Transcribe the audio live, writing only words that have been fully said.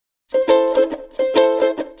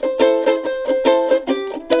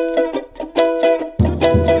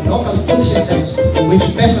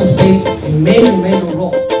which peasants play a major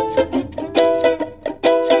role.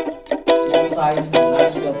 Small size and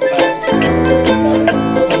large scale size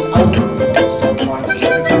output from farming.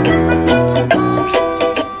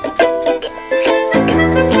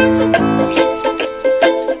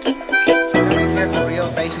 Coming here to Rio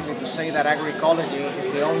basically to say that agroecology is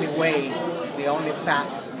the only way, is the only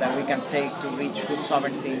path that we can take to reach food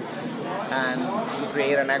sovereignty and to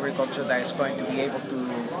create an agriculture that is going to be able to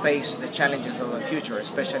face the challenges of the future,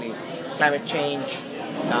 especially climate change,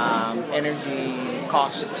 energy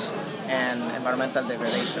costs, and environmental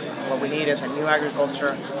degradation. What we need is a new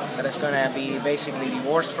agriculture that is going to be basically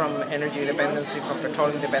divorced from energy dependency, from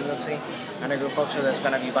petroleum dependency, an agriculture that's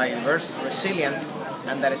going to be biodiverse, resilient,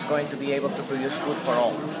 and that is going to be able to produce food for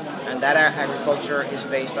all. And that agriculture is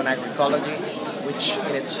based on agroecology, which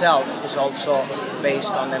in itself is also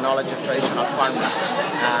based on the knowledge of traditional farmers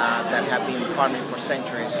that have been farming for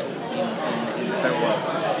centuries in the third world.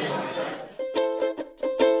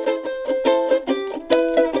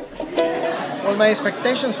 Well, my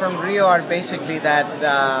expectations from Rio are basically that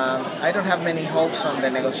I don't have many hopes on the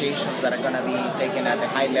negotiations that are going to be taken at a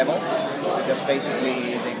high level, because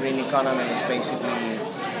basically the green economy is basically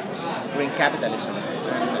green capitalism.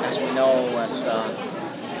 And as we know, as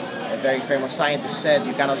a very famous scientist said,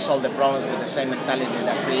 you cannot solve the problems with the same mentality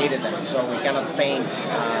that created them. So we cannot paint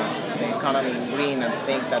the economy in green and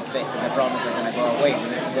think that the problems are going to go away. We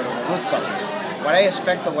need to go to the root causes. What I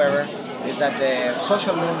expect, however, is that the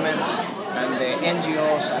social movements and the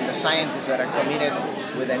NGOs and the scientists that are committed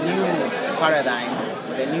with a new paradigm,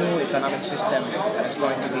 with a new economic system that is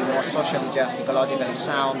going to be more socially just, ecologically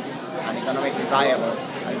sound, and economically viable,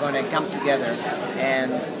 are going to come together and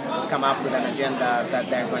come up with an agenda that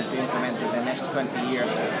they're going to implement in the next 20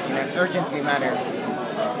 years in an urgently manner,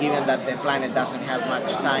 given that the planet doesn't have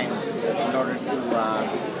much time in order to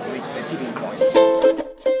reach the tipping point.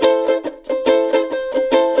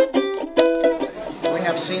 We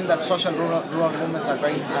have seen that social rural movements are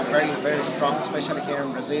very strong, especially here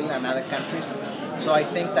in Brazil and other countries. So I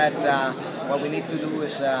think that what we need to do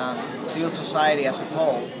is civil society as a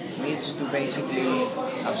whole needs to basically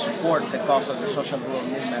support the cause of the social rural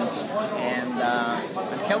movements and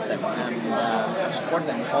help them and support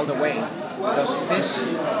them all the way, because these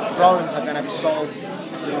problems are going to be solved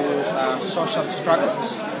through social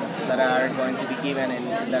struggles that are going to be given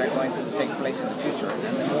and that are going to take place in the future.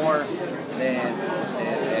 And the more the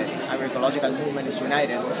agroecological movement is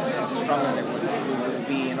united, the stronger we will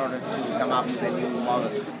be in order to come up with a new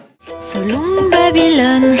model. Selon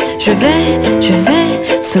Babylone, je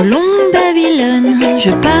vais, selon Babylone,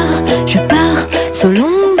 je pars,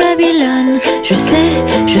 selon Babylone, je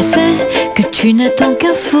sais que tu n'attends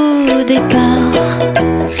qu'un faux départ.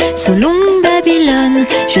 Selon Babylone,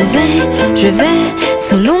 je vais,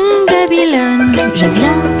 selon Babylone,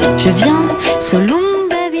 je viens, selon